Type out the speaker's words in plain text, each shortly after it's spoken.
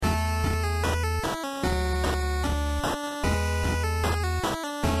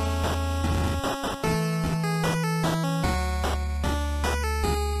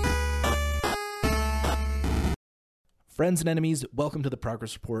Friends and enemies, welcome to the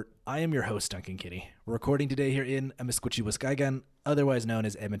Progress Report. I am your host, Duncan Kinney. We're recording today here in Amiskwichi-Waskagan, otherwise known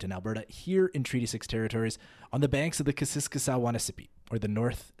as Edmonton, Alberta, here in Treaty 6 territories, on the banks of the Kassiskasawanassipi, or the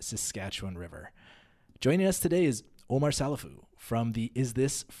North Saskatchewan River. Joining us today is Oumar Salifou from the Is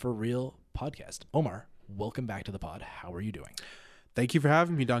This For Real podcast. Oumar, welcome back to the pod. How are you doing? Thank you for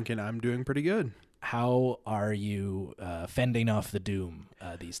having me, Duncan. I'm doing pretty good. How are you fending off the doom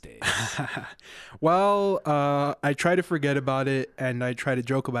these days? Well, I try to forget about it and I try to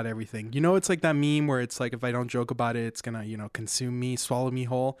joke about everything. You know, it's like that meme where it's like, if I don't joke about it, it's going to, consume me, swallow me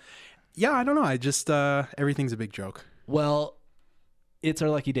whole. Yeah, I don't know. I just, everything's a big joke. Well, it's our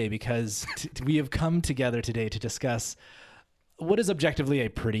lucky day because we have come together today to discuss what is objectively a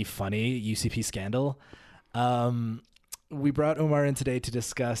pretty funny UCP scandal. We brought Oumar in today to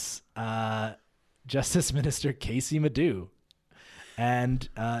discuss Justice Minister Kaycee Madu and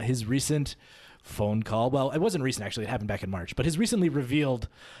his recent phone call. Well, it wasn't recent, actually. It happened back in March. But his recently revealed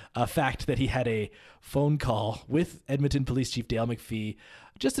fact that he had a phone call with Edmonton Police Chief Dale McPhee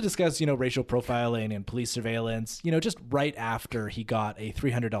just to discuss, racial profiling and police surveillance, just right after he got a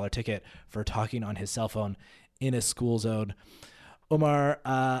 $300 ticket for talking on his cell phone in a school zone.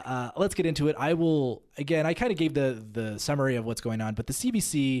 Oumar, let's get into it. I kind of gave the summary of what's going on, but the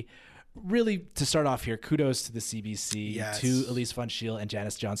CBC... Really, to start off here, kudos to the CBC, yes, to Elise Von Schiele and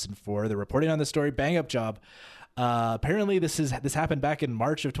Janice Johnson for the reporting on the story. Bang up job. Apparently, this happened back in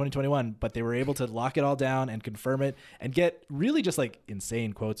March of 2021, but they were able to lock it all down and confirm it and get really just like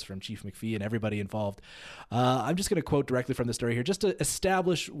insane quotes from Chief McPhee and everybody involved. I'm just going to quote directly from the story here just to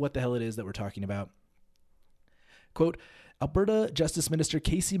establish what the hell it is that we're talking about. Quote, Alberta Justice Minister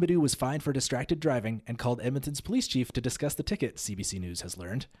Kaycee Madu was fined for distracted driving and called Edmonton's police chief to discuss the ticket, CBC News has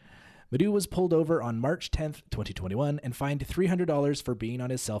learned. Madu was pulled over on March 10th, 2021, and fined $300 for being on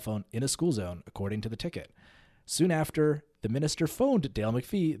his cell phone in a school zone, according to the ticket. Soon after, the minister phoned Dale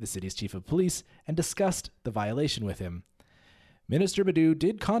McPhee, the city's chief of police, and discussed the violation with him. Minister Madu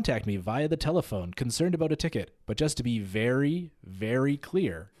did contact me via the telephone, concerned about a ticket, but just to be very, very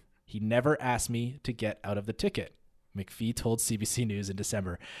clear, he never asked me to get out of the ticket, McPhee told CBC News in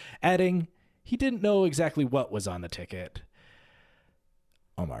December, adding he didn't know exactly what was on the ticket.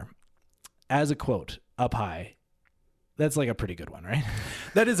 Oumar, as a quote up high, that's like a pretty good one, right?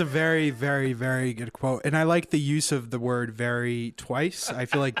 That is a very, very, very good quote. And I like the use of the word very twice. I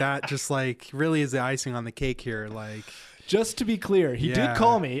feel like that just like really is the icing on the cake here. Like, just to be clear, he did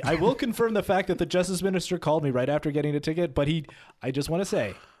call me. I will confirm the fact that the Justice Minister called me right after getting the ticket, but I just want to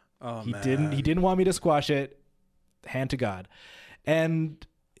say he didn't want me to squash it. Hand to God. And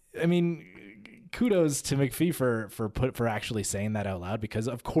I mean, kudos to McPhee for actually saying that out loud, because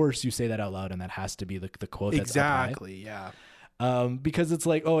of course you say that out loud and that has to be the quote that's exactly up high. Because it's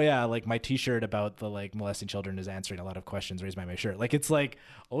like, oh yeah, like my t-shirt about the like molesting children is answering a lot of questions raised by my shirt. Like, it's like,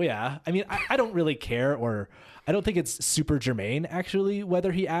 oh yeah, I mean, I don't really care, or I don't think it's super germane actually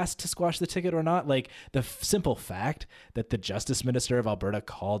whether he asked to squash the ticket or not. Like, the simple fact that the Justice Minister of Alberta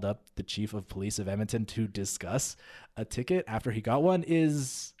called up the Chief of Police of Edmonton to discuss a ticket after he got one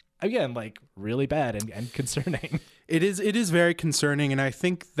is, again, like really bad and concerning. It is very concerning. And I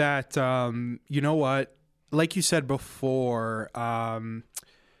think that, you know what, like you said before,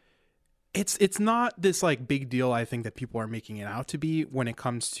 it's not this like big deal, I think, that people are making it out to be when it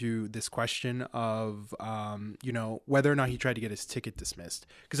comes to this question of, whether or not he tried to get his ticket dismissed.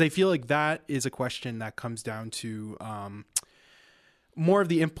 Because I feel like that is a question that comes down to more of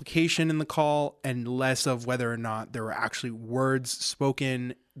the implication in the call and less of whether or not there were actually words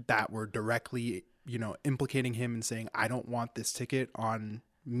spoken that were directly, implicating him and saying, I don't want this ticket on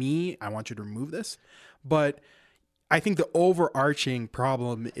me. I want you to remove this. But I think the overarching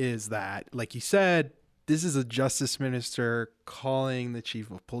problem is that, like you said, this is a justice minister calling the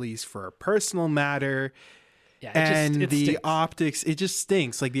chief of police for a personal matter. Yeah, the optics, it just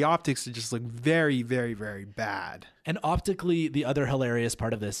stinks. Like, the optics just look very, very, very bad. And optically, the other hilarious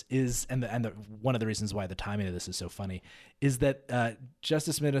part of this is, and one of the reasons why the timing of this is so funny, is that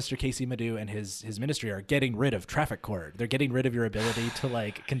Justice Minister Kaycee Madu and his ministry are getting rid of traffic court. They're getting rid of your ability to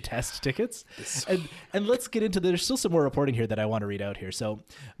like contest tickets. And let's get into there's still some more reporting here that I want to read out here. So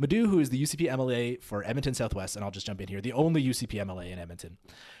Madu, who is the UCP MLA for Edmonton Southwest, and I'll just jump in here, the only UCP MLA in Edmonton,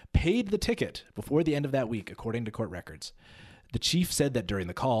 paid the ticket before the end of that week, according to court records. The chief said that during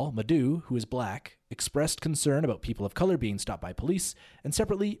the call, Madu, who is black, expressed concern about people of color being stopped by police, and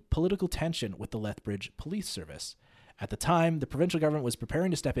separately, political tension with the Lethbridge Police Service. At the time, the provincial government was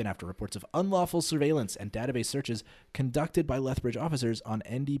preparing to step in after reports of unlawful surveillance and database searches conducted by Lethbridge officers on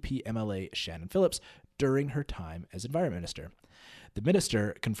NDP MLA Shannon Phillips during her time as Environment Minister. The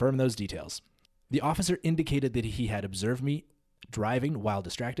minister confirmed those details. The officer indicated that he had observed me driving while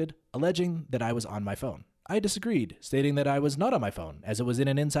distracted, alleging that I was on my phone. I disagreed, stating that I was not on my phone, as it was in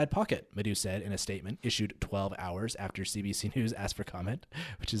an inside pocket, Madu said in a statement issued 12 hours after CBC News asked for comment,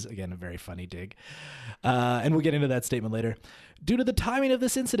 which is, again, a very funny dig. And we'll get into that statement later. Due to the timing of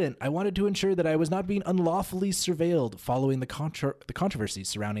this incident, I wanted to ensure that I was not being unlawfully surveilled following the controversy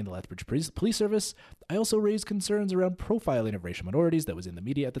surrounding the Lethbridge Police Service. I also raised concerns around profiling of racial minorities that was in the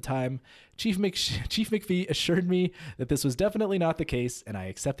media at the time. Chief McPhee assured me that this was definitely not the case, and I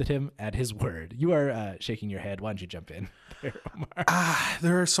accepted him at his word. You are shaking your head. Why don't you jump in there, Oumar?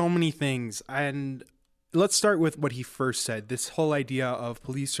 There are so many things. And let's start with what he first said. This whole idea of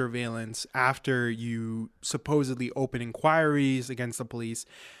police surveillance after you supposedly open inquiries against the police,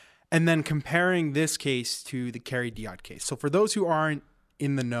 and then comparing this case to the Kerry Diot case. So for those who aren't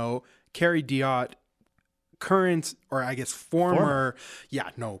in the know, Kerry Diot, former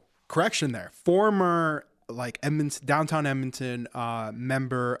like Edmonton, downtown Edmonton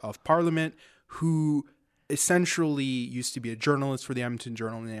member of parliament who essentially used to be a journalist for the Edmonton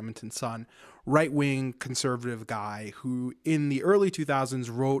Journal and the Edmonton Sun, right-wing conservative guy who in the early 2000s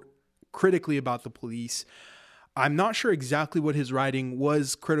wrote critically about the police. I'm not sure exactly what his writing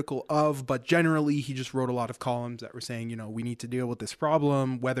was critical of, but generally he just wrote a lot of columns that were saying, you know, we need to deal with this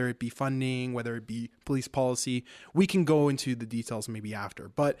problem, whether it be funding, whether it be police policy. We can go into the details maybe after.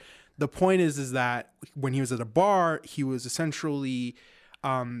 But the point is that when he was at a bar, he was essentially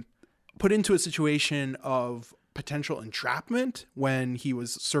put into a situation of potential entrapment when he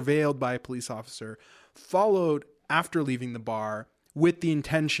was surveilled by a police officer, followed after leaving the bar with the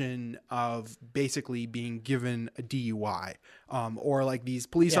intention of basically being given a DUI, or like these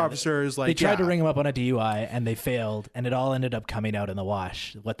police officers, they tried to ring him up on a DUI and they failed, and it all ended up coming out in the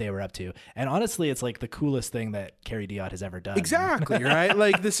wash what they were up to. And honestly, it's like the coolest thing that Kerry Diot has ever done. Exactly,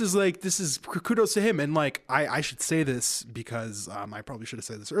 right? This is kudos to him. And like I should say this because I probably should have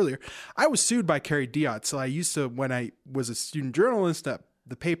said this earlier. I was sued by Kerry Diot, so I used to, when I was a student journalist at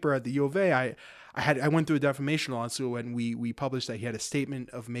the paper at the U of A, I went through a defamation lawsuit when we published that he had a statement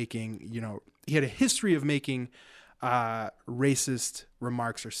of making, you know, he had a history of making racist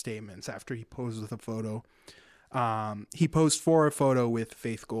remarks or statements after he posed with a photo. He posed for a photo with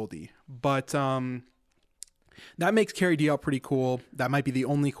Faith Goldie. But that makes Kerry Diot pretty cool. That might be the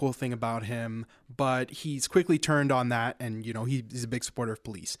only cool thing about him. But he's quickly turned on that, and, you know, he's a big supporter of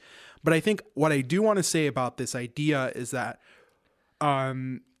police. But I think what I do want to say about this idea is that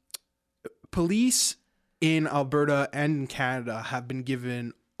police in Alberta and in Canada have been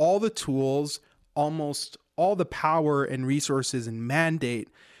given all the tools, almost all the power and resources and mandate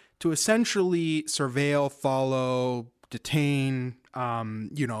to essentially surveil, follow, detain,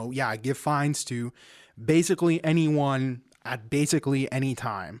 give fines to basically anyone at basically any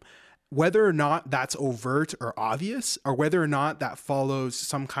time. Whether or not that's overt or obvious, or whether or not that follows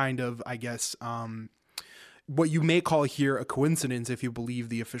some kind of, I guess, what you may call here a coincidence if you believe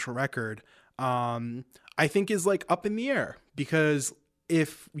the official record, I think is like up in the air. Because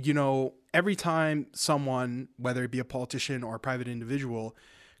if, you know, every time someone, whether it be a politician or a private individual,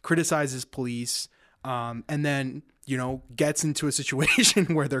 criticizes police, and then, you know, gets into a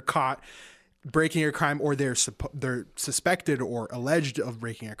situation where they're caught breaking a crime, or they're suspected or alleged of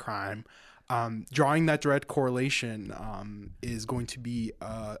breaking a crime, drawing that direct correlation is going to be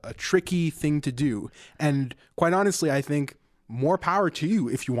a tricky thing to do. And quite honestly, I think more power to you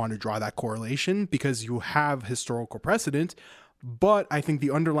if you want to draw that correlation, because you have historical precedent. But I think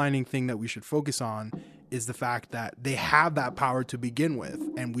the underlining thing that we should focus on is the fact that they have that power to begin with,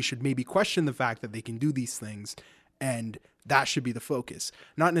 and we should maybe question the fact that they can do these things, and that should be the focus,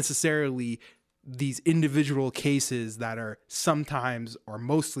 not necessarily these individual cases that are sometimes or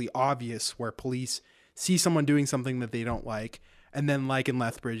mostly obvious, where police see someone doing something that they don't like, and then, like in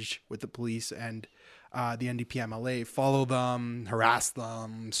Lethbridge with the police and the NDP-MLA, follow them, harass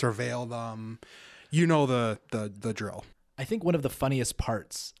them, surveil them. You know the drill. I think one of the funniest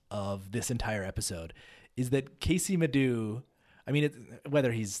parts of this entire episode is that Kaycee Madu, I mean,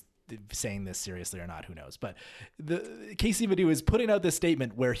 whether he's saying this seriously or not, who knows, but Kaycee Madu is putting out this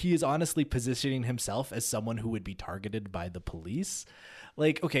statement where he is honestly positioning himself as someone who would be targeted by the police.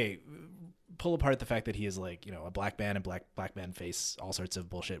 Like, okay, pull apart the fact that he is, like, you know, a black man, and black men face all sorts of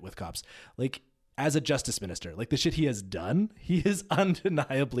bullshit with cops. Like, as a justice minister, like the shit he has done, he is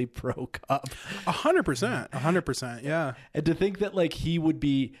undeniably pro-cop. 100%. Yeah. And to think that, like, he would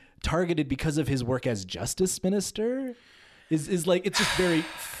be targeted because of his work as justice minister is like, it's just very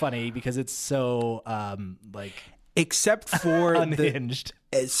funny because it's so like except for unhinged.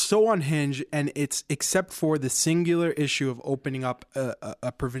 It's so unhinged, and it's except for the singular issue of opening up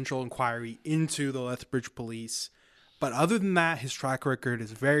a provincial inquiry into the Lethbridge police. But other than that, his track record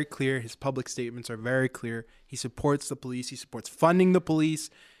is very clear. His public statements are very clear. He supports the police. He supports funding the police.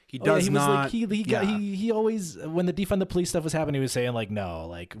 He does not. He always, when the defund the police stuff was happening, he was saying like, no,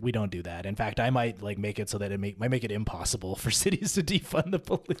 like we don't do that. In fact, I might like make it so that might make it impossible for cities to defund the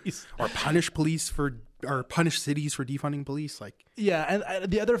police or punish cities for defunding police. Like, yeah. And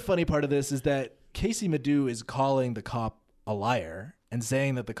the other funny part of this is that Kaycee Madu is calling the cop a liar and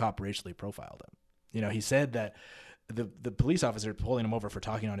saying that the cop racially profiled him. You know, he said that the police officer pulling him over for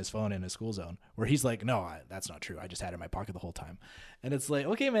talking on his phone in a school zone, where he's like, no, that's not true. I just had it in my pocket the whole time. And it's like,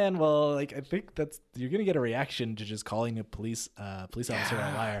 okay, man, well, like, I think you're going to get a reaction to just calling a police officer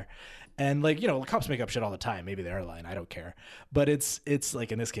a liar. And like, you know, cops make up shit all the time. Maybe they are lying. I don't care. But it's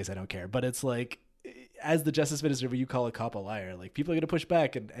like, in this case, I don't care. But it's like, as the justice minister, when you call a cop a liar, like people are going to push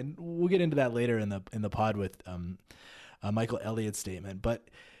back. And we'll get into that later in the pod with Michael Elliott's statement. But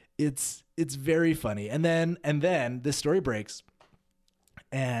it's very funny. And then this story breaks,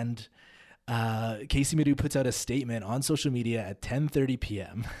 and Kaycee Madu puts out a statement on social media at 10:30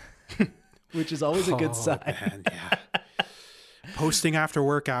 p.m., which is always a good sign. Man, yeah. Posting after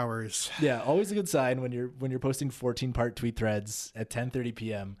work hours. Yeah, always a good sign when you're posting 14-part tweet threads at 10:30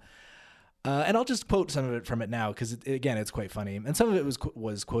 p.m. And I'll just quote some of it from it now because again, it's quite funny, and some of it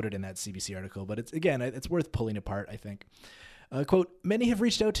was quoted in that CBC article. But it's worth pulling apart, I think. Quote, many have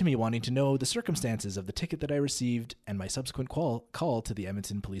reached out to me wanting to know the circumstances of the ticket that I received and my subsequent call to the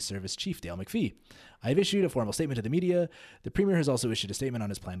Edmonton Police Service Chief, Dale McPhee. I have issued a formal statement to the media. The Premier has also issued a statement on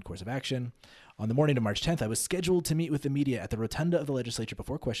his planned course of action. On the morning of March 10th, I was scheduled to meet with the media at the rotunda of the legislature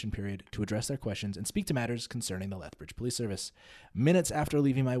before question period to address their questions and speak to matters concerning the Lethbridge Police Service. Minutes after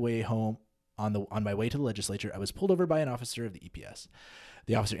leaving my way home, on my way to the legislature, I was pulled over by an officer of the EPS.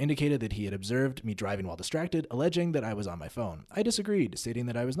 The officer indicated that he had observed me driving while distracted, alleging that I was on my phone. I disagreed, stating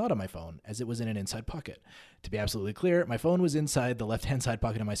that I was not on my phone, as it was in an inside pocket. To be absolutely clear, my phone was inside the left-hand side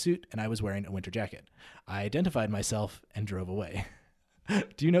pocket of my suit, and I was wearing a winter jacket. I identified myself and drove away.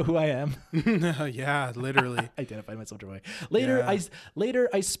 Do you know who I am? Yeah, literally. Identified myself, drove away. Later,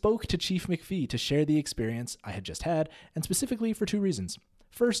 I spoke to Chief McPhee to share the experience I had just had, and specifically for two reasons.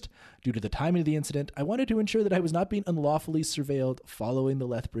 First, due to the timing of the incident, I wanted to ensure that I was not being unlawfully surveilled following the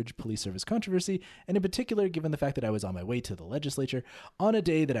Lethbridge Police Service controversy, and in particular, given the fact that I was on my way to the legislature on a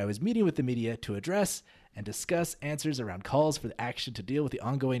day that I was meeting with the media to address and discuss answers around calls for the action to deal with the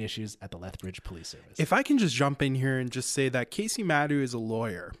ongoing issues at the Lethbridge Police Service. If I can just jump in here and just say that Kaycee Madu is a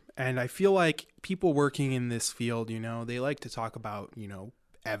lawyer, and I feel like people working in this field, you know, they like to talk about, you know,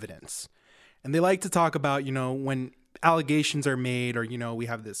 evidence. And they like to talk about, you know, when allegations are made, or, you know, we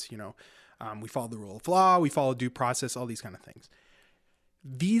have this, you know, we follow the rule of law, we follow due process, all these kind of things.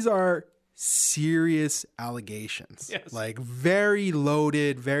 These are serious allegations. Yes. Like very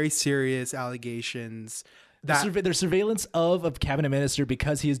loaded, very serious allegations. There's surveillance of a cabinet minister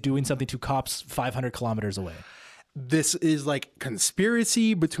because he is doing something to cops 500 kilometers away. This is like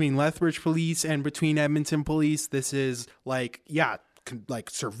conspiracy between Lethbridge police and between Edmonton police. This is like, yeah, like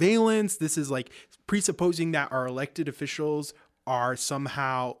surveillance. This is like presupposing that our elected officials are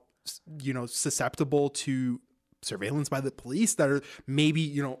somehow, you know, susceptible to surveillance by the police that are maybe,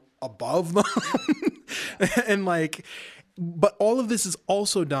 you know, above them. And like, but all of this is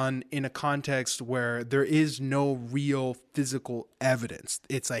also done in a context where there is no real physical evidence.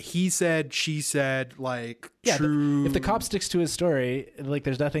 It's a he said, she said, like, yeah, true. If the cop sticks to his story, like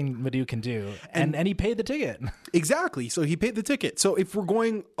there's nothing Madu can do. And he paid the ticket. Exactly. So he paid the ticket. So if we're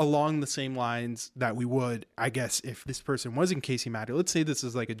going along the same lines that we would, I guess, if this person wasn't Kaycee Madu, let's say this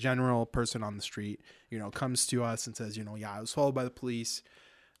is like a general person on the street, you know, comes to us and says, you know, yeah, I was followed by the police.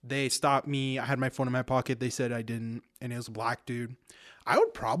 They stopped me. I had my phone in my pocket. They said I didn't. And it was a black dude. I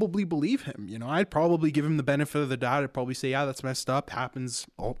would probably believe him. You know, I'd probably give him the benefit of the doubt. I'd probably say, yeah, that's messed up. Happens.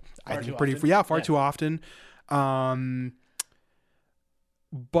 Oh, I think far too often.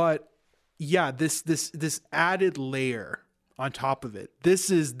 But yeah, this added layer on top of it. This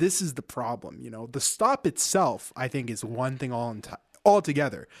is the problem. You know, the stop itself, I think, is one thing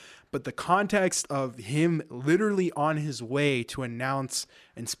altogether. But the context of him literally on his way to announce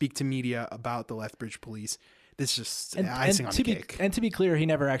and speak to media about the Lethbridge police, this is just icing on the cake. And to be clear, he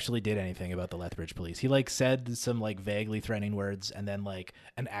never actually did anything about the Lethbridge police. He like said some like vaguely threatening words, and then like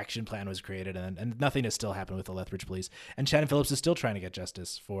an action plan was created, and nothing has still happened with the Lethbridge police. And Shannon Phillips is still trying to get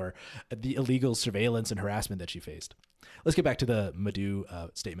justice for the illegal surveillance and harassment that she faced. Let's get back to the Madu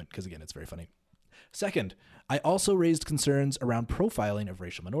statement, because again, it's very funny. Second, I also raised concerns around profiling of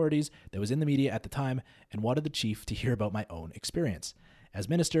racial minorities that was in the media at the time and wanted the chief to hear about my own experience. As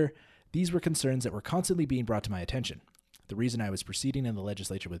minister, these were concerns that were constantly being brought to my attention. The reason I was proceeding in the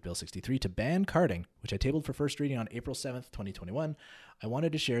legislature with Bill 63 to ban carding, which I tabled for first reading on April 7th, 2021, I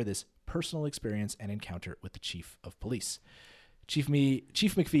wanted to share this personal experience and encounter with the chief of police. Chief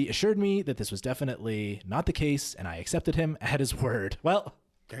McPhee assured me that this was definitely not the case, and I accepted him at his word. Well,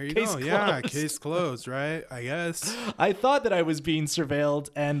 there you case go. closed. Yeah, case closed, right? I guess. I thought that I was being surveilled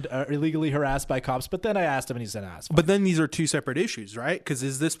and illegally harassed by cops, but then I asked him and he said, fine. But then these are two separate issues, right? Because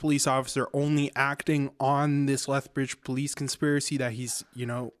is this police officer only acting on this Lethbridge police conspiracy that he's,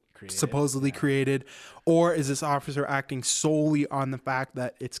 supposedly created? Or is this officer acting solely on the fact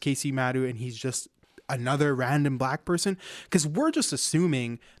that it's Kaycee Madu and he's just another random black person? Because we're just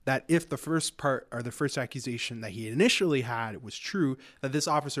assuming that if the first part or the first accusation that he initially had was true, that this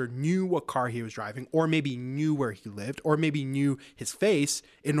officer knew what car he was driving, or maybe knew where he lived, or maybe knew his face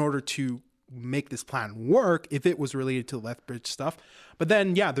in order to make this plan work if it was related to Lethbridge stuff. But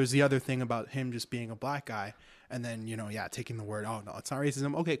then, there's the other thing about him just being a black guy. And then, taking the word, oh, no, it's not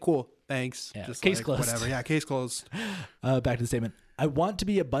racism. Okay, cool. Thanks. Yeah, just case closed. Whatever. Yeah, case closed. Back to the statement. I want to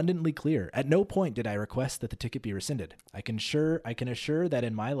be abundantly clear. At no point did I request that the ticket be rescinded. I can assure that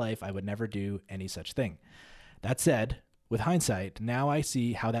in my life I would never do any such thing. That said, with hindsight, now I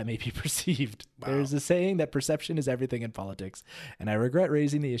see how that may be perceived. Wow. There's a saying that perception is everything in politics, and I regret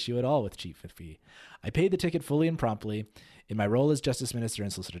raising the issue at all with Chief McPhee. I paid the ticket fully and promptly. In my role as Justice Minister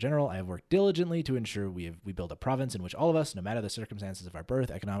and Solicitor General, I have worked diligently to ensure we build a province in which all of us, no matter the circumstances of our birth,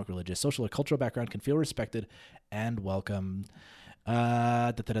 economic, religious, social, or cultural background, can feel respected and welcome.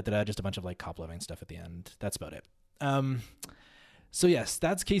 Just a bunch of cop-loving stuff at the end. That's about it. So yes,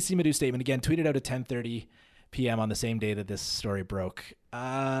 that's Kaycee Madu's statement. Again, tweeted out at 10:30 p.m. on the same day that this story broke.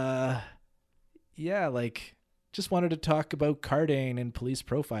 Just wanted to talk about carding and police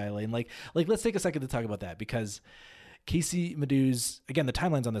profiling. Let's take a second to talk about that, because Kaycee Madu's, again, the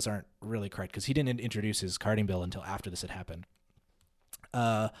timelines on this aren't really correct because he didn't introduce his carding bill until after this had happened.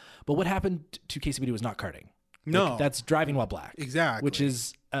 But what happened to Kaycee Madu was not carding. No, that's driving while black. Exactly. Which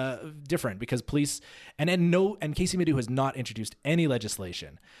is different because police and Kaycee Madu has not introduced any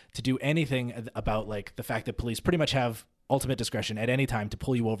legislation to do anything about the fact that police pretty much have ultimate discretion at any time to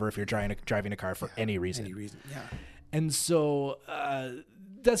pull you over if you're driving a car for any reason. Yeah. And so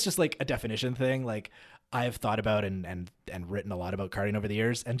that's just a definition thing. I've thought about and written a lot about carding over the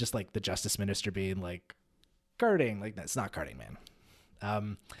years, and just the Justice Minister being carding, that's not carding,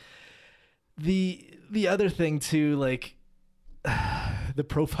 man. The other thing too, the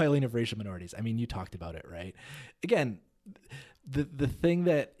profiling of racial minorities. I mean, you talked about it, right? Again, the thing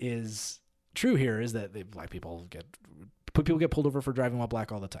that is true here is that people get pulled over for driving while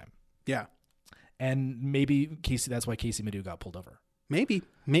black all the time. Yeah. And maybe that's why Kaycee Madu got pulled over. Maybe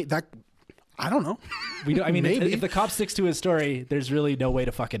that. I don't know. We don't. I mean, Maybe. if the cop sticks to his story, there's really no way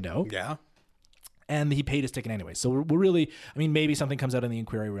to fucking know. Yeah. And he paid his ticket anyway. So we're really, maybe something comes out in the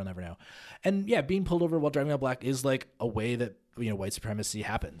inquiry. We'll never know. And yeah, being pulled over while driving while black is a way that, white supremacy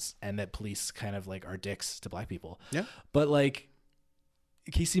happens, and that police kind of are dicks to black people. Yeah. But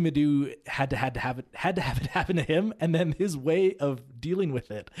Kaycee Madu had to have it happen to him, and then his way of dealing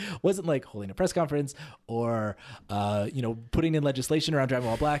with it wasn't holding a press conference or putting in legislation around driving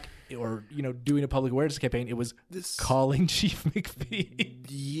while black or doing a public awareness campaign. It was calling Chief McPhee.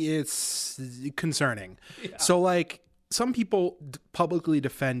 It's concerning. Yeah. So some people publicly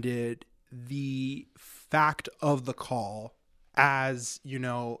defended the fact of the call as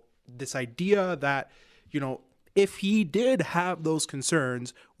this idea that if he did have those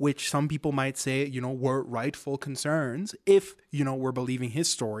concerns, which some people might say, were rightful concerns, if, we're believing his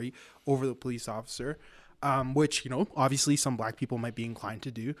story over the police officer, which, obviously some black people might be inclined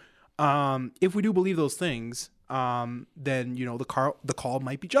to do. If we do believe those things, then, the call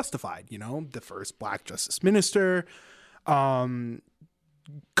might be justified. The first black justice minister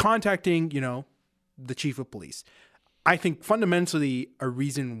contacting, the chief of police. I think fundamentally a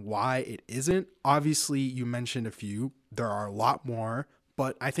reason why it isn't, obviously you mentioned a few, there are a lot more,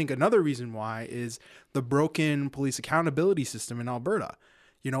 but I think another reason why is the broken police accountability system in Alberta.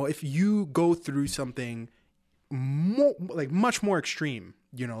 If you go through something more, much more extreme,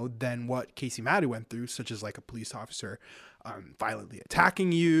 than what Kaycee Madu went through, such as a police officer violently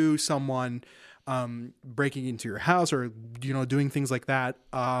attacking you, someone breaking into your house or, doing things like that,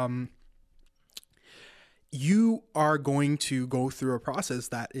 you are going to go through a process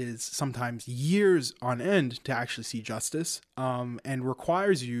that is sometimes years on end to actually see justice, and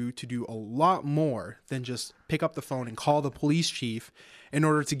requires you to do a lot more than just pick up the phone and call the police chief in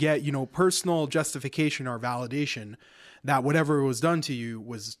order to get, personal justification or validation that whatever was done to you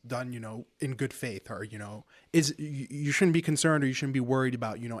was done, in good faith, or, you shouldn't be concerned, or you shouldn't be worried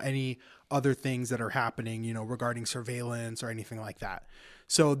about, any other things that are happening, regarding surveillance or anything like that.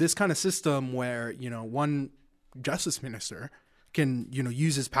 So this kind of system where, one justice minister can,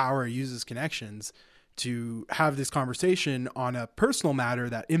 use his power, use his connections to have this conversation on a personal matter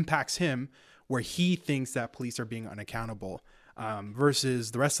that impacts him, where he thinks that police are being unaccountable,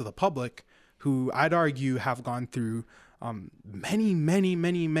 versus the rest of the public, who I'd argue have gone through many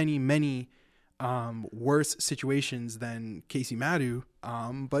worse situations than Kaycee Madu.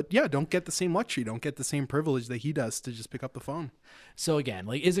 But yeah, don't get the same luxury, don't get the same privilege that he does to just pick up the phone. So again,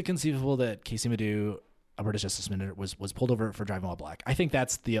 is it conceivable that Kaycee Madu, Alberta's Justice Minister, was pulled over for driving while black? I think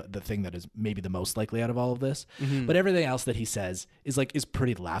that's the thing that is maybe the most likely out of all of this. Mm-hmm. But everything else that he says is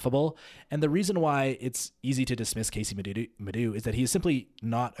pretty laughable. And the reason why it's easy to dismiss Kaycee Madu is that he is simply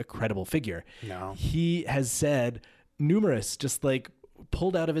not a credible figure. No. He has said numerous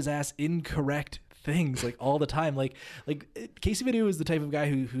pulled out of his ass incorrect things all the time. Kaycee Madu is the type of guy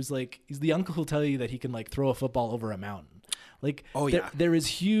who's he's the uncle who'll tell you that he can throw a football over a mountain. There is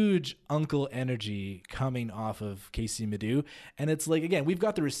huge uncle energy coming off of Kaycee Madu, and it's again, we've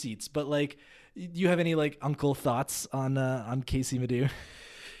got the receipts, but do you have any uncle thoughts on Kaycee Madu?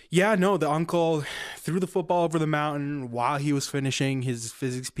 Yeah, no, the uncle threw the football over the mountain while he was finishing his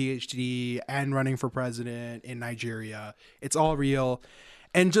physics PhD and running for president in Nigeria. It's all real.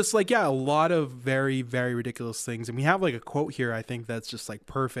 And just a lot of very, very ridiculous things. And we have a quote here, I think, that's just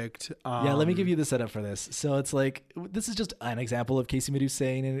perfect. Yeah, let me give you the setup for this. So it's this is just an example of Kaycee Madu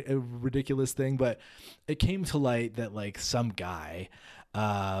saying a ridiculous thing, but it came to light that some guy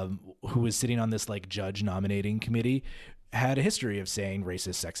who was sitting on this judge nominating committee had a history of saying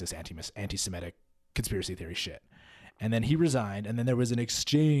racist, sexist, anti-Semitic conspiracy theory shit. And then he resigned, and then there was an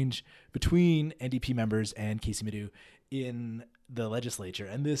exchange between NDP members and Kaycee Madu in the legislature,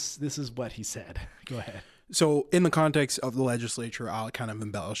 and this is what he said. Go ahead. So in the context of the legislature, I'll kind of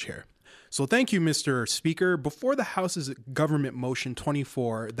embellish here. So thank you, Mr. Speaker. Before the House's Government Motion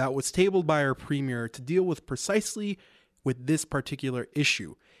 24 that was tabled by our Premier to deal with precisely with this particular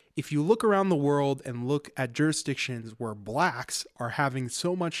issue, if you look around the world and look at jurisdictions where blacks are having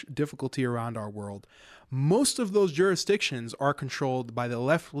so much difficulty around our world, most of those jurisdictions are controlled by the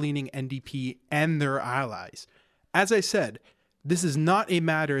left-leaning NDP and their allies. As I said, this is not a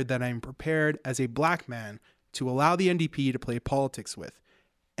matter that I'm prepared as a black man to allow the NDP to play politics with.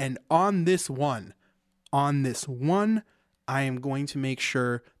 And on this one, I am going to make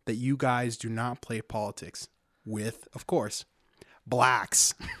sure that you guys do not play politics with, of course,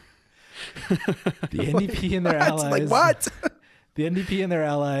 blacks. The NDP and their allies. What? The NDP and their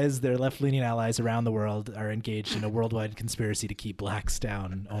allies, their left-leaning allies around the world, are engaged in a worldwide conspiracy to keep blacks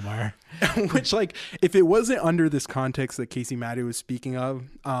down, Omar. Which, if it wasn't under this context that Kaycee Madu was speaking of,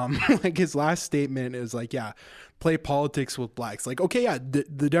 his last statement is yeah, play politics with blacks. Okay, yeah,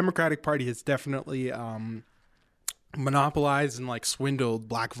 the Democratic Party has definitely monopolized and swindled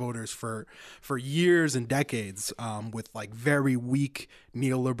black voters for years and decades with very weak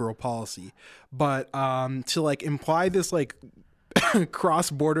neoliberal policy. But to imply this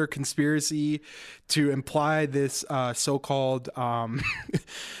cross-border conspiracy, to imply this so-called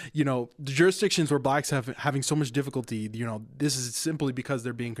the jurisdictions where blacks having so much difficulty, this is simply because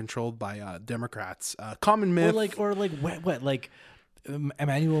they're being controlled by Democrats. Common myth. What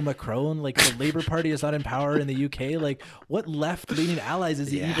Emmanuel Macron, the Labour Party is not in power in the UK. What left-leaning allies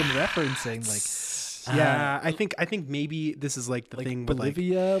is he even referencing? I think maybe this is the thing with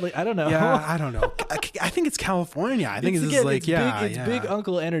Bolivia. I don't know. Yeah, I don't know. I think it's California. I think it's big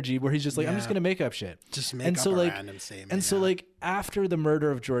uncle energy where he's just I'm just gonna make up shit. Just make up a random statement. And so after the murder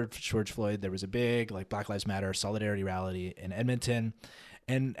of George Floyd, there was a big Black Lives Matter solidarity rally in Edmonton.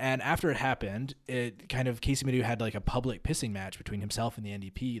 And after it happened, it kind of Kaycee Madu had a public pissing match between himself and the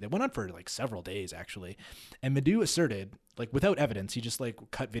NDP that went on for several days actually. And Madu asserted, without evidence, he just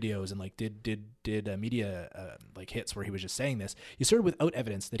cut videos and did media hits where he was just saying this. He asserted without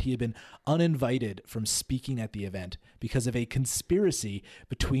evidence that he had been uninvited from speaking at the event because of a conspiracy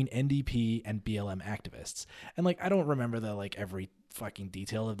between NDP and BLM activists. And I don't remember the every fucking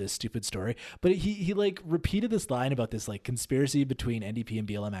detail of this stupid story, but he repeated this line about this conspiracy between NDP and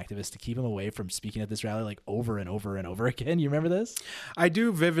BLM activists to keep him away from speaking at this rally over and over and over again. You remember this? I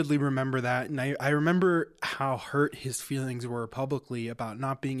do vividly remember that, and I remember how hurt his feelings were publicly about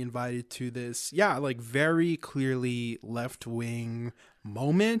not being invited to this very clearly left-wing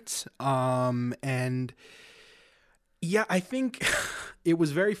moment. And yeah, I think it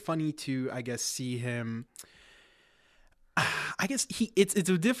was very funny to see him. I guess it's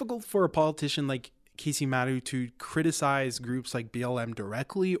difficult for a politician Kaycee Madu to criticize groups like BLM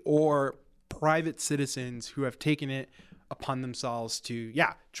directly or private citizens who have taken it upon themselves to,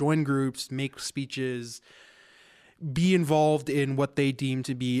 join groups, make speeches, be involved in what they deem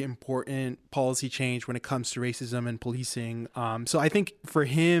to be important policy change when it comes to racism and policing. So I think for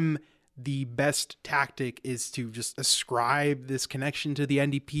him, the best tactic is to just ascribe this connection to the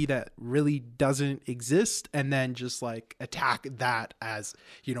NDP that really doesn't exist, and then just like attack that as,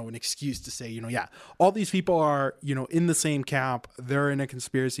 an excuse to say, all these people are, in the same camp. They're in a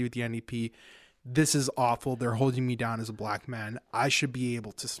conspiracy with the NDP. This is awful. They're holding me down as a black man. I should be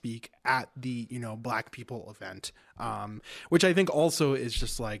able to speak at the, black people event. Which I think also is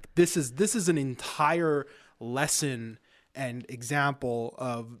just like, this is an entire lesson and example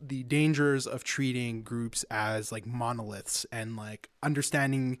of the dangers of treating groups as like monoliths and like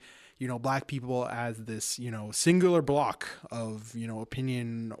understanding, black people as this, singular block of,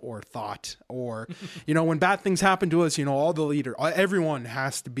 opinion or thought, or, when bad things happen to us, all the leader, everyone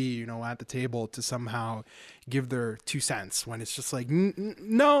has to be, at the table to somehow give their 2 cents, when it's just like,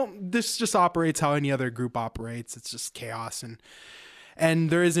 no, this just operates how any other group operates. It's just chaos. And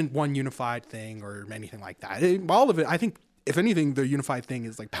there isn't one unified thing or anything like that. All of it, I think, if anything, the unified thing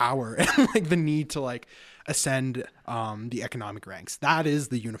is like power and like the need to like ascend the economic ranks. That is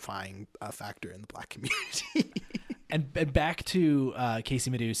the unifying factor in the black community. and back to Kaycee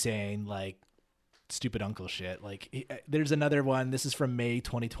Madu saying like stupid uncle shit. Like there's another one. This is from May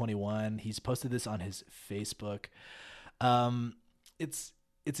 2021. He's posted this on his Facebook.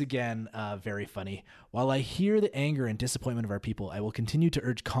 It's again very funny. While I hear the anger and disappointment of our people, I will continue to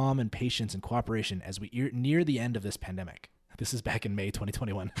urge calm and patience and cooperation as we near the end of this pandemic. This is back in May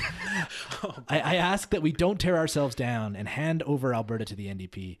 2021. I ask that we don't tear ourselves down and hand over Alberta to the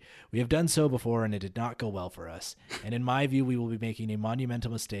NDP. We have done so before and it did not go well for us. And in my view, we will be making a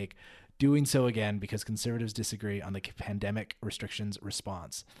monumental mistake doing so again because Conservatives disagree on the pandemic restrictions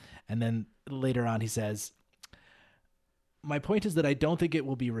response. And then later on he says, my point is that I don't think it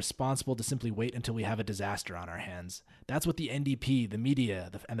will be responsible to simply wait until we have a disaster on our hands. That's what the NDP, the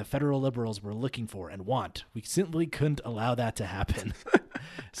media, and the federal Liberals were looking for and want. We simply couldn't allow that to happen.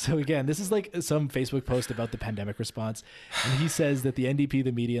 So again, this is like some Facebook post about the pandemic response. And he says that the NDP,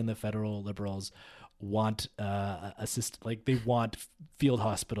 the media, and the federal Liberals want they want field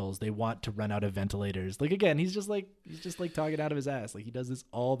hospitals. They want to run out of ventilators. Like again, he's just like talking out of his ass. Like he does this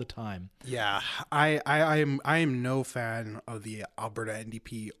all the time. Yeah, I am no fan of the Alberta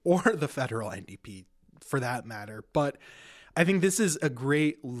NDP or the federal NDP for that matter. But I think this is a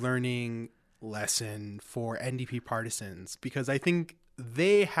great learning lesson for NDP partisans, because I think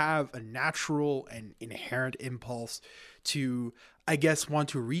they have a natural and inherent impulse to, I guess, want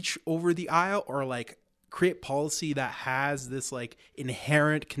to reach over the aisle or like create policy that has this like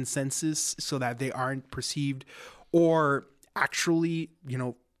inherent consensus so that they aren't perceived or actually,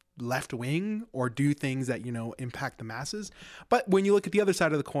 left wing or do things that, impact the masses. But when you look at the other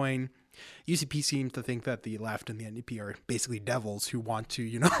side of the coin, UCP seems to think that the left and the NDP are basically devils who want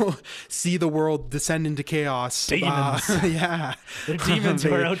to, see the world descend into chaos. Demons. Yeah. They're demons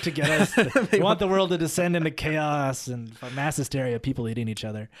who are out to get us. They want the world to descend into chaos and mass hysteria, people eating each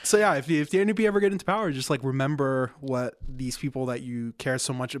other. So yeah, if the NDP ever get into power, just like remember what these people that you care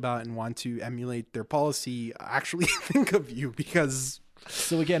so much about and want to emulate their policy actually think of you, because...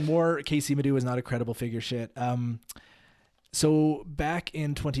 So again, more Kaycee Madu is not a credible figure shit. So back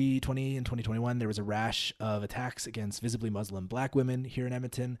in 2020 and 2021, there was a rash of attacks against visibly Muslim black women here in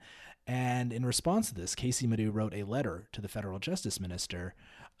Edmonton. And in response to this, Kaycee Madu wrote a letter to the federal justice minister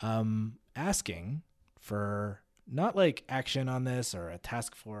asking for not like action on this or a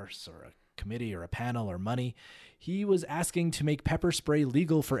task force or a committee or a panel or money. He was asking to make pepper spray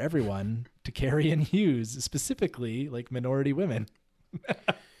legal for everyone to carry and use, specifically like minority women.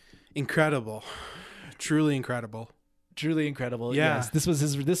 Incredible. Truly incredible. Truly incredible. Yeah. Yes, this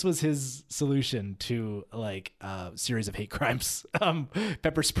was his solution to like a series of hate crimes.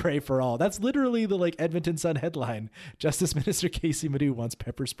 Pepper spray for all. That's literally the like Edmonton Sun headline. Justice Minister Kaycee Madu wants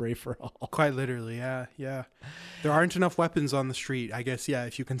pepper spray for all. Quite literally, yeah. There aren't enough weapons on the street, I guess. Yeah,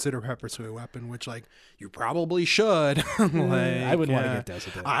 if you consider pepper spray a weapon, which like you probably should. I wouldn't want to get doused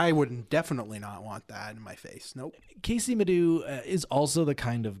with it. I would definitely not want that in my face. Nope. Kaycee Madu is also the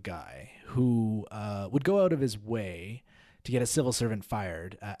kind of guy who would go out of his way to get a civil servant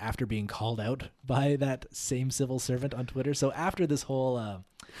fired after being called out by that same civil servant on Twitter. So after this whole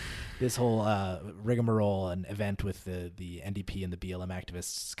rigmarole and event with the NDP and the BLM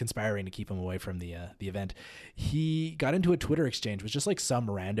activists conspiring to keep him away from the event, he got into a Twitter exchange with just like some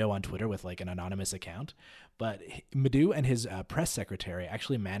rando on Twitter with like an anonymous account. But Madu and his press secretary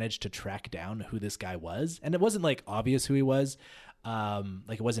actually managed to track down who this guy was. And it wasn't like obvious who he was.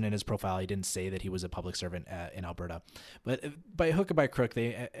 Like it wasn't in his profile. He didn't say that he was a public servant in Alberta, but by hook or by crook,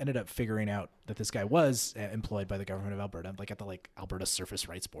 they ended up figuring out that this guy was employed by the government of Alberta, like at the Alberta Surface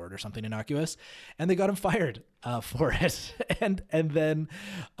Rights Board or something innocuous, and they got him fired for it. and then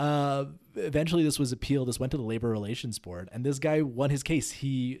eventually this was appealed. This went to the Labor Relations Board, and this guy won his case.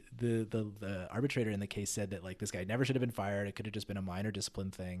 The arbitrator in the case said that like this guy never should have been fired. It could have just been a minor discipline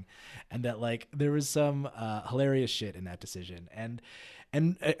thing, and that like there was some hilarious shit in that decision. And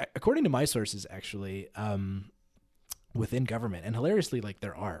according to my sources, actually, within government, and hilariously, like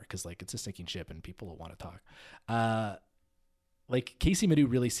there are, because like it's a sinking ship and people want to talk. Like Kaycee Madu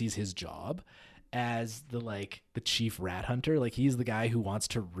really sees his job as the chief rat hunter. Like he's the guy who wants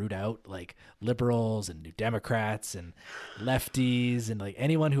to root out like liberals and New Democrats and lefties and like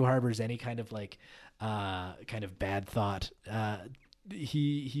anyone who harbors any kind of bad thought.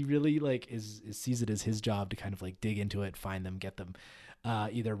 He really like sees it as his job to kind of like dig into it, find them, get them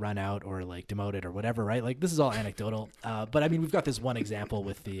either run out or like demoted or whatever, right? Like this is all anecdotal, but I mean we've got this one example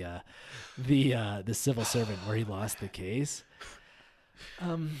with the civil servant where he lost the case.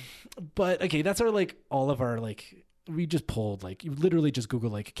 But okay, that's our like all of our like we just pulled like you literally just Google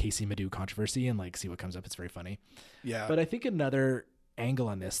like Kaycee Madu controversy and like see what comes up. It's very funny. Yeah. But I think another angle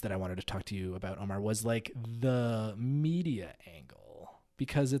on this that I wanted to talk to you about, Oumar, was like the media angle,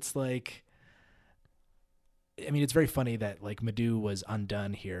 because it's like, I mean, it's very funny that like Madu was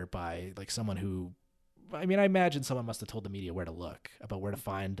undone here by like someone who, I mean, I imagine someone must have told the media where to look, about where to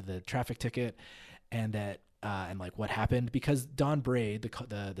find the traffic ticket, and that and like what happened, because Don Braid,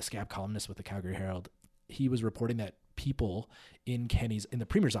 the scab columnist with the Calgary Herald, he was reporting that people in the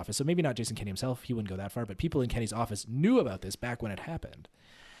Premier's office, so maybe not Jason Kenney himself, he wouldn't go that far, but people in Kenney's office knew about this back when it happened,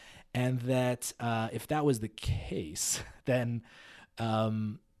 and that if that was the case, then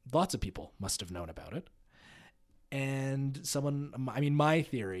lots of people must have known about it. And my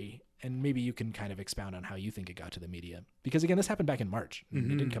theory, and maybe you can kind of expound on how you think it got to the media, because again, this happened back in March.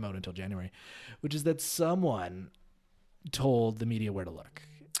 Mm-hmm. It didn't come out until January, which is that someone told the media where to look.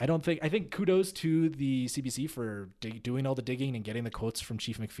 I think kudos to the CBC for doing all the digging and getting the quotes from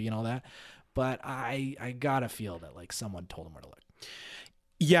Chief McPhee and all that. But I gotta feel that like someone told them where to look.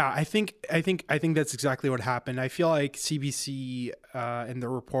 Yeah, I think that's exactly what happened. I feel like CBC and the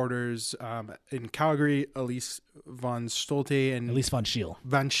reporters in Calgary, Elise Van Stolte and Elise Van Scheel.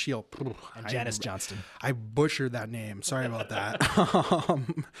 And Janice Johnston. I butchered that name. Sorry about that.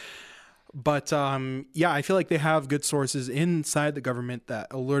 But yeah, I feel like they have good sources inside the government that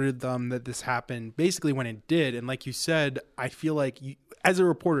alerted them that this happened basically when it did. And like you said, I feel like as a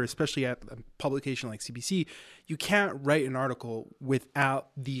reporter, especially at a publication like CBC, you can't write an article without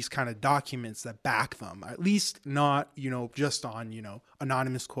these kind of documents that back them, at least not, just on,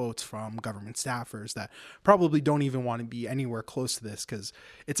 anonymous quotes from government staffers that probably don't even want to be anywhere close to this, because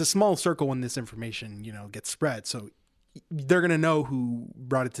it's a small circle when this information, gets spread. So they're going to know who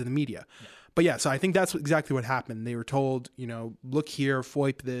brought it to the media. Yeah. But yeah, so I think that's exactly what happened. They were told, look here,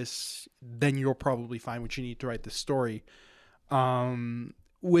 FOIP this, then you'll probably find what you need to write the story.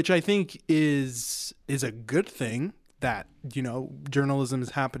 Which I think is a good thing that, journalism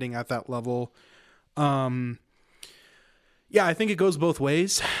is happening at that level. Yeah, I think it goes both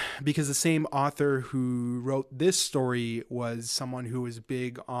ways, because the same author who wrote this story was someone who was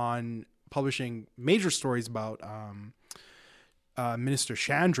big on publishing major stories about Minister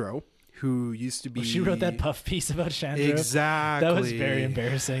Shandro, who used to be... She wrote that puff piece about Shandro. Exactly. That was very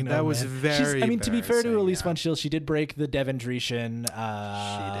embarrassing. That was very embarrassing. To be fair to Elise Von Schill, she did break the Devon Dreeshen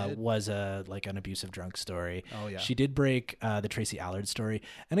was an abusive drunk story. Oh, yeah. She did break the Tracy Allard story.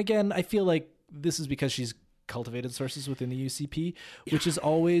 And again, I feel like this is because she's cultivated sources within the UCP, which is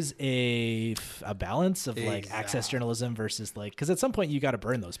always a balance of like access journalism versus like, because at some point you got to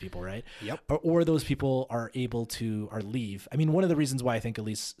burn those people, right? Yep. Or those people are able to leave. I mean, one of the reasons why I think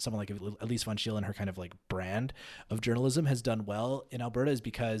someone like Elise Von Schiel and her kind of like brand of journalism has done well in Alberta is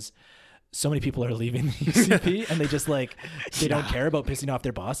because so many people are leaving the UCP and they just like, they don't care about pissing off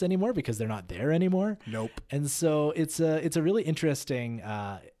their boss anymore because they're not there anymore. Nope. And so it's a really interesting,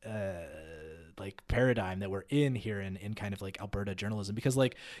 like paradigm that we're in here in kind of like Alberta journalism, because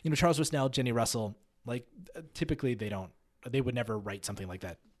like, Charles Rusnell, Jenny Russell, like typically they would never write something like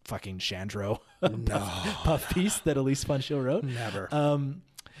that fucking Chandro No. puff piece that Elise Funchil wrote. Never.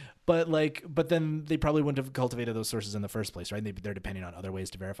 But then they probably wouldn't have cultivated those sources in the first place, right? They're depending on other ways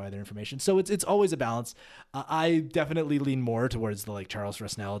to verify their information. So it's always a balance. I definitely lean more towards the like Charles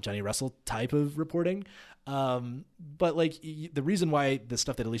Rusnell, Johnny Russell type of reporting. But like the reason why the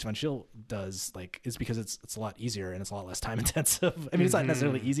stuff that Elise Funchil does like is because it's a lot easier and it's a lot less time intensive. I mean, it's not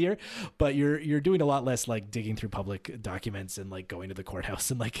necessarily easier, but you're doing a lot less like digging through public documents and like going to the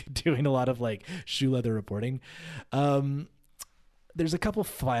courthouse and like doing a lot of like shoe leather reporting. There's a couple of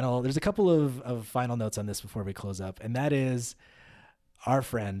final notes on this before we close up, and that is our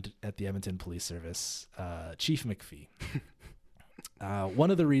friend at the Edmonton Police Service, Chief McPhee. One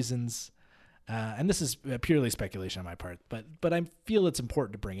of the reasons, and this is purely speculation on my part, but I feel it's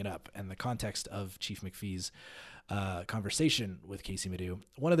important to bring it up in the context of Chief McPhee's conversation with Kaycee Madu.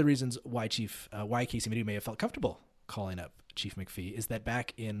 One of the reasons why Kaycee Madu may have felt comfortable calling up Chief McPhee is that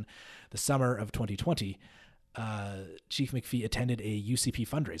back in the summer of 2020, Chief McPhee attended a UCP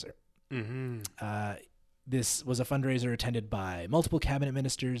fundraiser. This was a fundraiser attended by multiple cabinet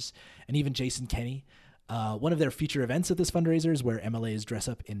ministers and even Jason Kenney. One of their feature events at this fundraiser is where MLAs dress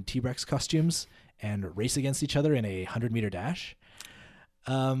up in T-Rex costumes and race against each other in a 100-meter dash.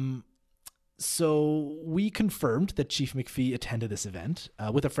 So we confirmed that Chief McPhee attended this event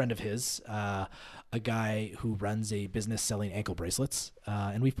with a friend of his, a guy who runs a business selling ankle bracelets.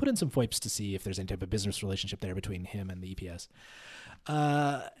 And we've put in some FOIPs to see if there's any type of business relationship there between him and the EPS.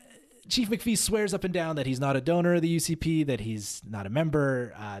 Chief McPhee swears up and down that he's not a donor of the UCP, that he's not a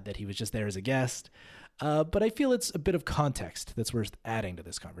member, that he was just there as a guest. But I feel it's a bit of context that's worth adding to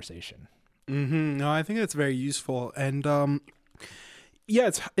this conversation. No, I think that's very useful. And yeah,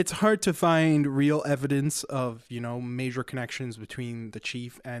 it's hard to find real evidence of, major connections between the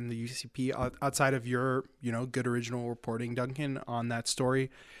chief and the UCP outside of your, good original reporting, Duncan, on that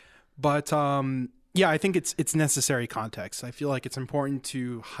story. But yeah, I think it's necessary context. I feel like it's important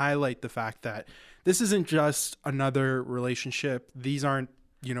to highlight the fact that this isn't just another relationship. These aren't,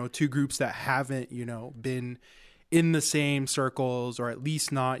 two groups that haven't, been in the same circles, or at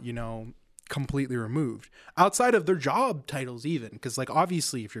least not, completely removed outside of their job titles, even because like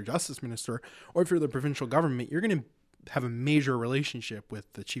obviously if you're justice minister or if you're the provincial government, you're going to have a major relationship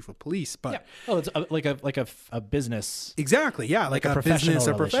with the chief of police. But it's like a business. Exactly. Yeah. Like a business,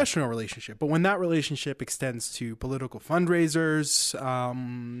 a professional relationship. But when that relationship extends to political fundraisers,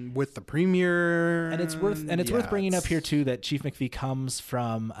 with the premier, and it's worth bringing up here too, that Chief McPhee comes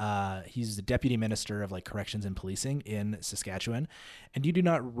from, he's the deputy minister of like corrections and policing in Saskatchewan. And you do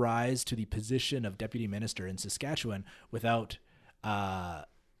not rise to the position of deputy minister in Saskatchewan without,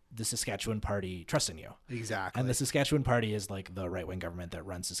 the Saskatchewan party trusting you. Exactly. And the Saskatchewan party is like the right-wing government that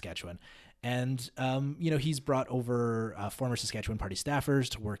runs Saskatchewan. And, he's brought over former Saskatchewan party staffers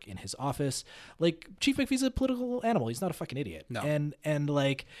to work in his office. Like Chief McPhee's a political animal. He's not a fucking idiot. No. And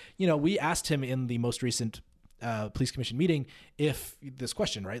like, we asked him in the most recent police commission meeting if this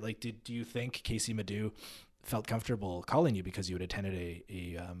question, right? Like, do you think Kaycee Madu felt comfortable calling you because you had attended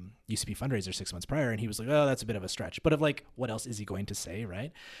a UCP fundraiser 6 months prior? And he was like, oh, that's a bit of a stretch. But of like, what else is he going to say,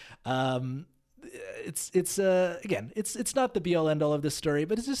 right? It's not the be all end all of this story,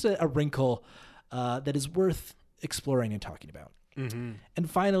 but it's just a wrinkle that is worth exploring and talking about. Mm-hmm.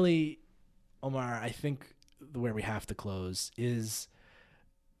 And finally, Oumar, I think where we have to close is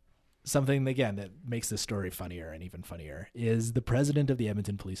something, again, that makes this story funnier and even funnier is the president of the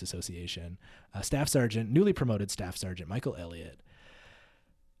Edmonton Police Association, newly promoted Staff Sergeant Michael Elliott,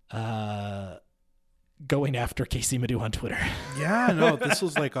 going after Kaycee Madu on Twitter. Yeah, no, this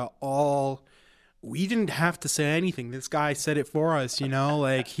was like we didn't have to say anything. This guy said it for us,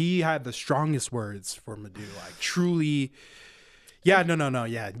 like he had the strongest words for Madu, like truly. Yeah, no.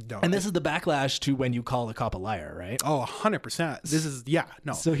 And this is the backlash to when you call a cop a liar, right? Oh, 100%. This is,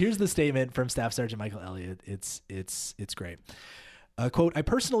 no. So here's the statement from Staff Sergeant Michael Elliott. It's great. Quote, I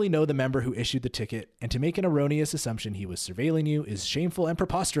personally know the member who issued the ticket, and to make an erroneous assumption he was surveilling you is shameful and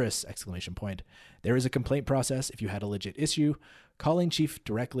preposterous! ! There is a complaint process if you had a legit issue. Calling chief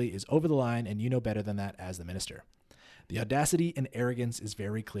directly is over the line, and you know better than that as the minister. The audacity and arrogance is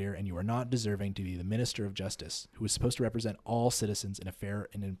very clear, and you are not deserving to be the Minister of Justice, who is supposed to represent all citizens in a fair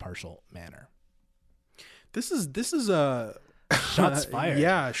and impartial manner. This is a shots fired.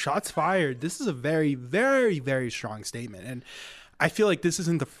 Yeah, shots fired. This is a very, very, very strong statement, and I feel like this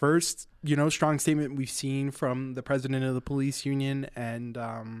isn't the first, strong statement we've seen from the president of the police union, and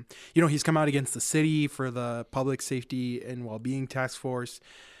he's come out against the city for the Public Safety and Wellbeing Task Force.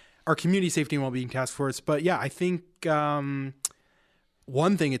 Our Community Safety and Wellbeing Task Force. But yeah, I think one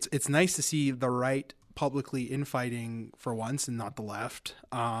thing, it's nice to see the right publicly infighting for once and not the left.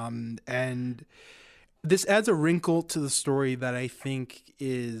 And this adds a wrinkle to the story that I think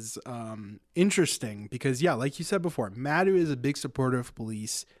is interesting because, yeah, like you said before, Madu is a big supporter of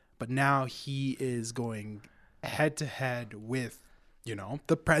police, but now he is going head to head with, you know,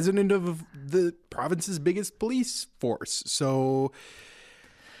 the president of the province's biggest police force. So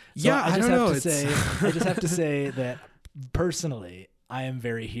yeah, I just have to say that personally, I am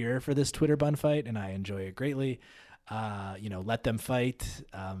very here for this Twitter bun fight, and I enjoy it greatly. Let them fight.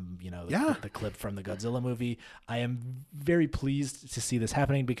 The clip from the Godzilla movie. I am very pleased to see this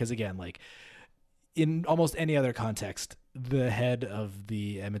happening because, again, like in almost any other context, the head of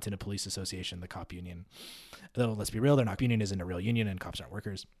the Edmonton Police Association, the cop union, though let's be real, their union isn't a real union and cops aren't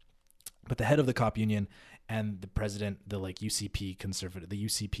workers, but the head of the cop union and the president, the like UCP conservative, the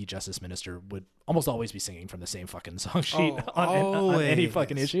UCP justice minister would almost always be singing from the same fucking song sheet on any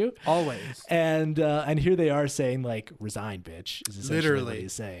fucking issue. Always. And here they are saying like, resign, bitch, is essentially what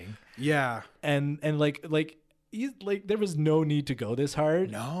he's saying. Yeah. And there was no need to go this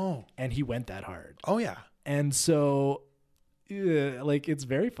hard. No. And he went that hard. Oh yeah. And so it's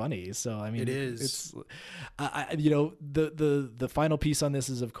very funny. So I mean, it is. It's the final piece on this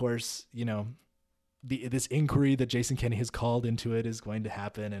is, of course, you know, this inquiry that Jason Kenney has called into it is going to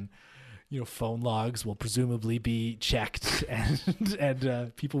happen, and you know, phone logs will presumably be checked,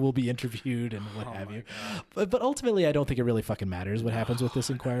 and people will be interviewed and what have you. But ultimately, I don't think it really fucking matters what happens with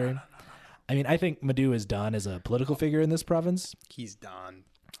this inquiry. I mean, I think Madu is done as a political figure in this province. He's done.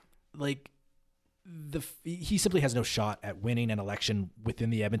 Like, he simply has no shot at winning an election within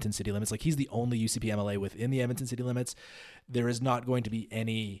the Edmonton city limits. Like, he's the only UCP MLA within the Edmonton city limits. There is not going to be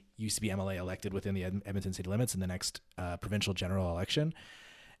any UCP MLA elected within the Edmonton city limits in the next provincial general election.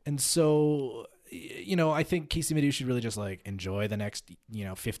 And so, you know, I think Kaycee Madu should really just like enjoy the next,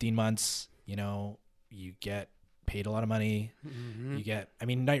 15 months. You know, you get paid a lot of money. Mm-hmm. You get, I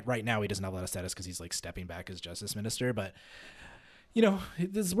mean, right now he doesn't have a lot of status because he's like stepping back as justice minister, but you know,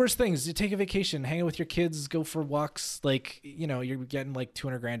 there's worse things. You take a vacation, hang out with your kids, go for walks. Like, you know, you're getting like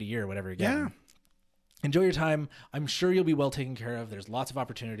 $200,000 a year, whatever you're getting. Yeah. Enjoy your time. I'm sure you'll be well taken care of. There's lots of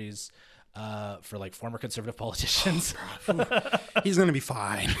opportunities for like former conservative politicians. He's going to be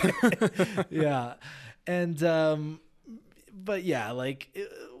fine. Yeah. And, but yeah, like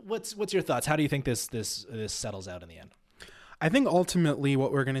what's your thoughts? How do you think this settles out in the end? I think ultimately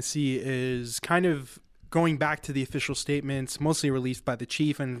what we're going to see is kind of going back to the official statements, mostly released by the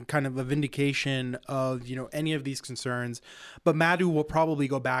chief, and kind of a vindication of, any of these concerns. But Madu will probably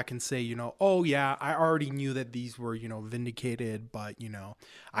go back and say, oh yeah, I already knew that these were, vindicated, but,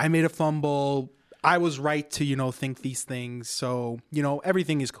 I made a fumble. I was right to, think these things. So,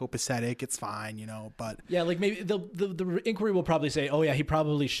 everything is copacetic. It's fine, but. Yeah, like maybe the inquiry will probably say, oh yeah, he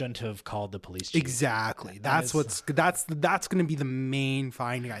probably shouldn't have called the police chief. Exactly. That's going to be the main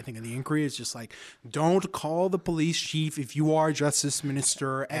finding, I think, of the inquiry. Is just like, don't call the police chief if you are justice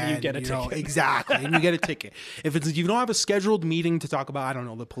minister and you get a ticket. Exactly. And you get a ticket. If you don't have a scheduled meeting to talk about, I don't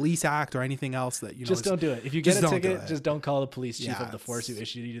know, the police act or anything else that, just don't do it. If you get a ticket, just don't call the police chief of the force who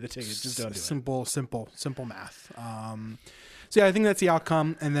issued you the ticket. Just don't do it. Simple math. So yeah, I think that's the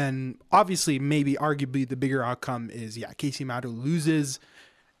outcome. And then obviously, maybe arguably the bigger outcome is, Kaycee Madu loses,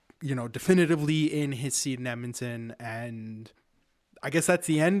 definitively in his seat in Edmonton. And I guess that's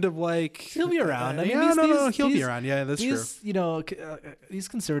the end of he'll be around. He'll be around. Yeah, that's true. These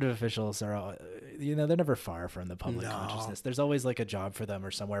conservative officials are, they're never far from the public consciousness. There's always like a job for them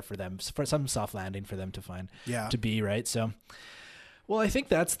or somewhere for them, for some soft landing for them to find, to be, right? So, well, I think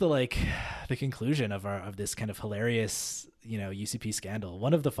that's the conclusion of this kind of hilarious, UCP scandal.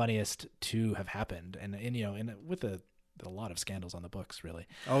 One of the funniest to have happened, and with a lot of scandals on the books, really.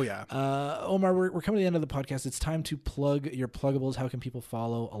 Oh yeah. Oumar, we're coming to the end of the podcast. It's time to plug your pluggables. How can people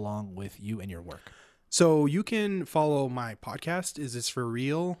follow along with you and your work? So you can follow my podcast, Is This For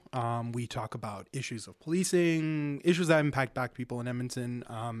Real? We talk about issues of policing, issues that impact Black people in Edmonton.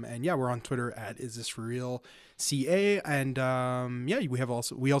 And we're on Twitter at Is This For Real CA. And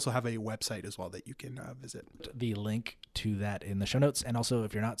we also have a website as well that you can visit. The link to that in the show notes. And also,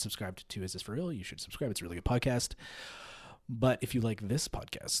 if you're not subscribed to Is This For Real, you should subscribe. It's a really good podcast. But if you like this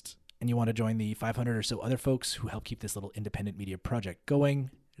podcast and you want to join the 500 or so other folks who help keep this little independent media project going,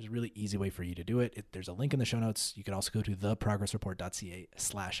 there's a really easy way for you to do it. There's a link in the show notes. You can also go to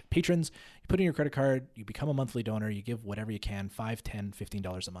theprogressreport.ca/patrons. You put in your credit card, you become a monthly donor, you give whatever you can, $5, $10,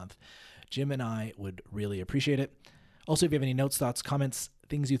 $15 a month. Jim and I would really appreciate it. Also, if you have any notes, thoughts, comments,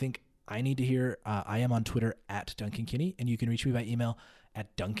 things you think I need to hear, I am on Twitter at Duncan Kinney, and you can reach me by email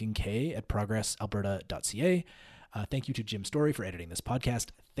at duncank@progressalberta.ca. Thank you to Jim Story for editing this podcast.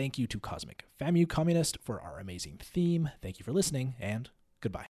 Thank you to Cosmic FAMU Communist for our amazing theme. Thank you for listening, and goodbye.